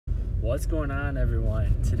What's going on,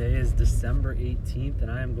 everyone? Today is December 18th and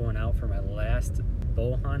I am going out for my last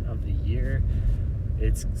bow hunt of the year.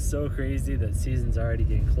 It's so crazy that season's already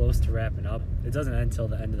getting close to wrapping up. It doesn't end until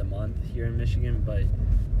the end of the month here in Michigan, but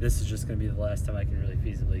this is just going to be the last time I can really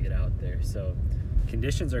feasibly get out there. So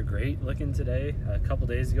conditions are great looking today. A couple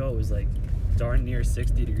days ago it was like darn near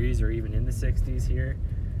 60 degrees or even in the 60s here.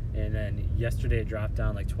 And then yesterday it dropped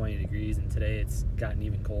down like 20 degrees, and today it's gotten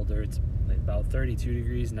even colder. It's like about 32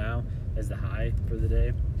 degrees now as the high for the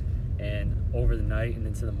day. And over the night and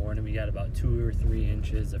into the morning we got about 2 or 3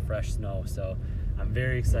 inches of fresh snow. So I'm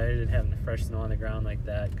very excited having the fresh snow on the ground like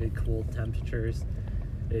that, good cool temperatures.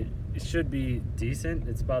 It should be decent.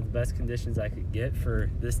 It's about the best conditions I could get for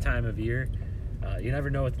this time of year. You never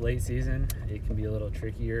know with the late season. It can be a little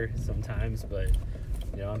trickier sometimes, but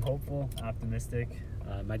you know, I'm hopeful, optimistic.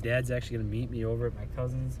 My dad's actually gonna meet me over at my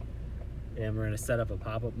cousin's, and we're gonna set up a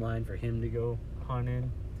pop-up line for him to go hunt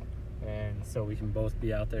in, and so we can both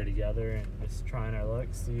be out there together and just trying our luck,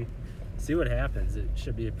 see what happens. It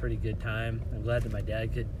should be a pretty good time. I'm glad that my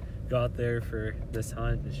dad could go out there for this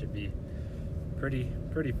hunt. It should be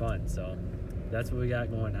pretty fun. So that's what we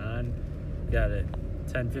got going on. We got a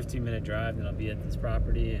 10-15 minute drive, then I'll be at this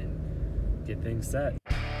property and get things set.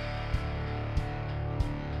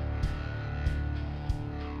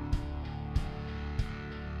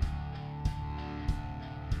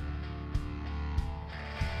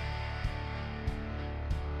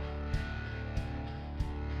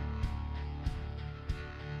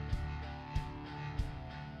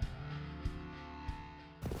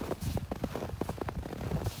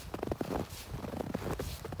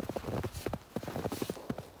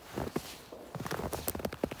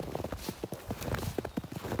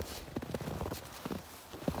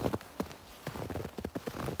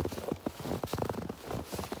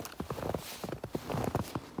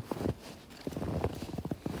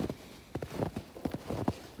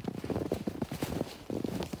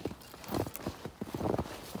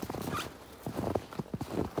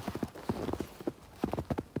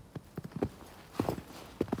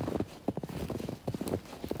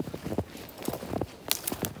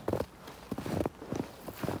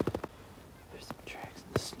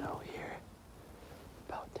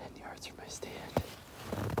 From my stand.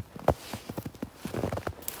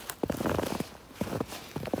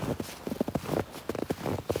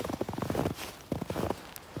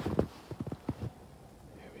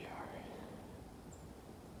 Here we are.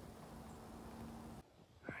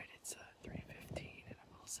 Alright, it's 3:15 and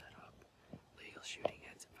I'm all set up. Legal shooting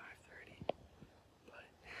ends at 5:30. But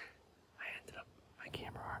my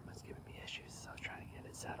camera arm was giving me issues, so I was trying to get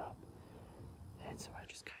it set up. And so I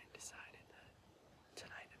just kind of decided that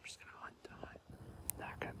tonight I'm just gonna hunt to hunt.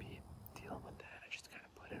 Not gonna be dealing with that. I just kind of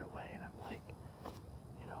put it away, and I'm like,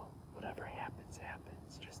 you know, whatever happens,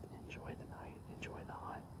 happens. Just enjoy the night, enjoy the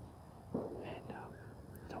hunt, and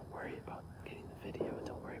don't worry about getting the video.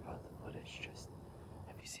 Don't worry about the footage. Just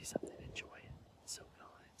if you see something, enjoy it. Soak it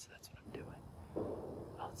all in. So that's what I'm doing.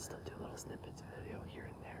 I'll still do little snippets of video here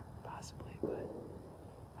and there, possibly, but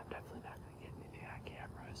I'm definitely not gonna get anything on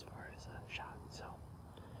camera as far as a shot. So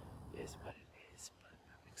it is what it is. But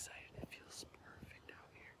I'm excited. It feels perfect out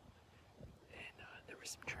here. And there were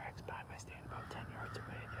some tracks behind my stand about 10 yards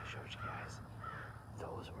away that I showed you guys.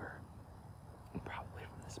 Those were probably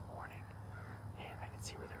from this morning. And I could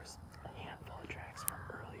see where there was a handful of tracks from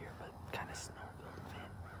earlier, but kind of snow built them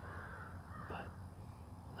in. But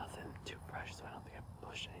nothing too fresh, so I don't think I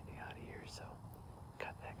pushed anything out of here. So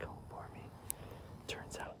cut that going for me.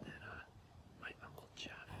 Turns out that my Uncle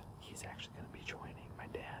Jeff, he's actually going to be joining my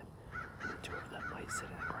dad. The two of them might sit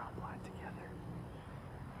in a ground blind together,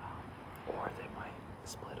 or they might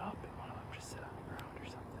split up and one of them just sit on the ground or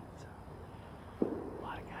something. So a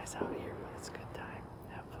lot of guys out here, but it's a good time,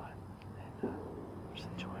 have fun, and just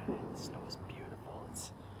enjoying it. The snow is beautiful.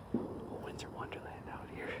 It's a winter wonderland out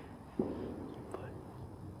here, but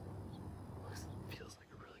feels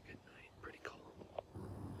like a really good night. Pretty calm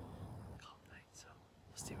night. So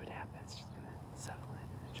we'll see what happens. Just gonna settle in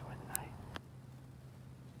and enjoy the night.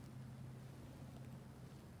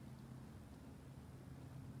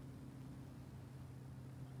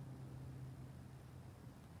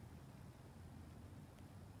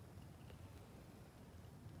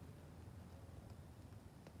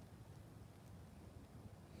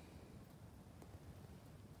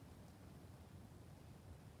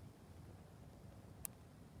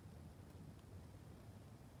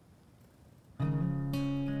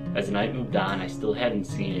 As the night moved on, I still hadn't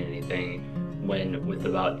seen anything when, with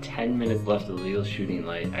about 10 minutes left of the legal shooting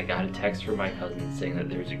light, I got a text from my cousin saying that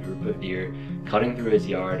there's a group of deer cutting through his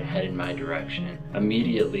yard headed my direction.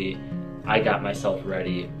 Immediately, I got myself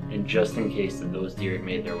ready, and just in case that those deer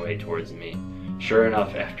made their way towards me. Sure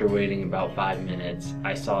enough, after waiting about 5 minutes,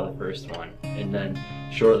 I saw the first one, and then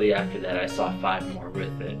shortly after that I saw 5 more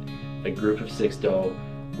with it. A group of 6 doe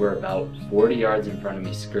were about 40 yards in front of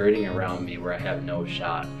me, skirting around me where I have no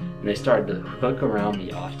shot. And they started to hook around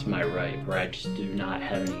me off to my right, where I just do not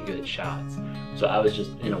have any good shots. So I was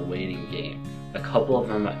just in a waiting game. A couple of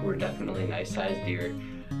them were definitely nice sized deer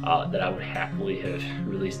that I would happily have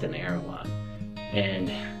released an arrow on.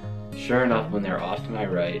 And sure enough, when they were off to my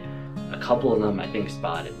right, a couple of them I think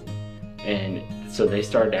spotted me. And so they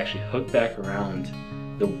started to actually hook back around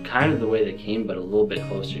kind of the way they came, but a little bit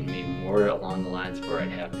closer to me, more along the lines of where I'd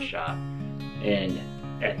have a shot. And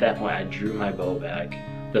at that point I drew my bow back.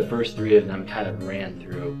 The first 3 of them kind of ran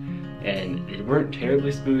through, and they weren't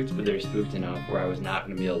terribly spooked, but they were spooked enough where I was not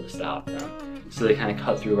going to be able to stop them. So they kind of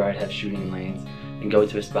cut through where I'd have shooting lanes and go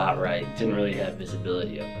to a spot where I didn't really have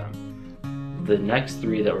visibility of them. The next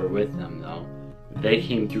 3 that were with them though, they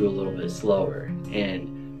came through a little bit slower,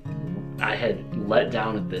 and I had let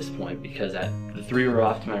down at this point because the 3 were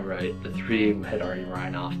off to my right, the 3 had already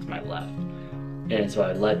run off to my left. And so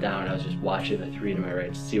I let down, and I was just watching the 3 to my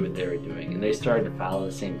right to see what they were doing. And they started to follow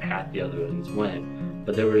the same path the other ones went,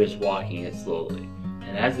 but they were just walking it slowly.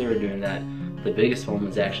 And as they were doing that, the biggest one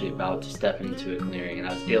was actually about to step into a clearing, and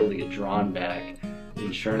I was able to get drawn back.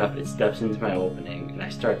 And sure enough, it steps into my opening, and I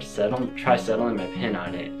start to try settling my pin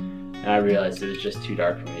on it. And I realized it was just too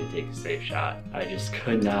dark for me to take a safe shot. I just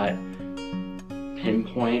could not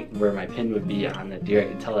pinpoint where my pin would be on the deer. I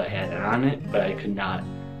could tell I had it on it, but I could not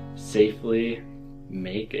safely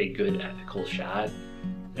make a good ethical shot.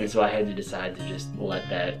 And so I had to decide to just let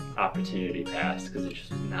that opportunity pass because it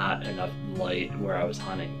just was not enough light where I was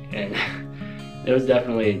hunting. And it was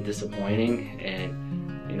definitely disappointing,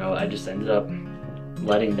 and you know, I just ended up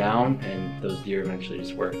letting down, and those deer eventually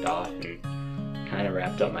just worked off and kind of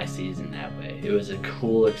wrapped up my season that way. It was a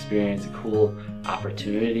cool experience, a cool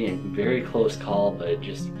opportunity, and very close call, but it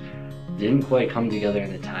just didn't quite come together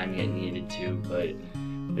in the timing it needed to. But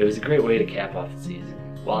it was a great way to cap off the season.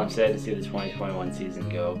 While I'm sad to see the 2021 season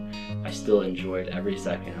go, I still enjoyed every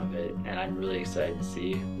second of it, and I'm really excited to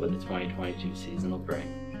see what the 2022 season will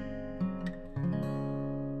bring.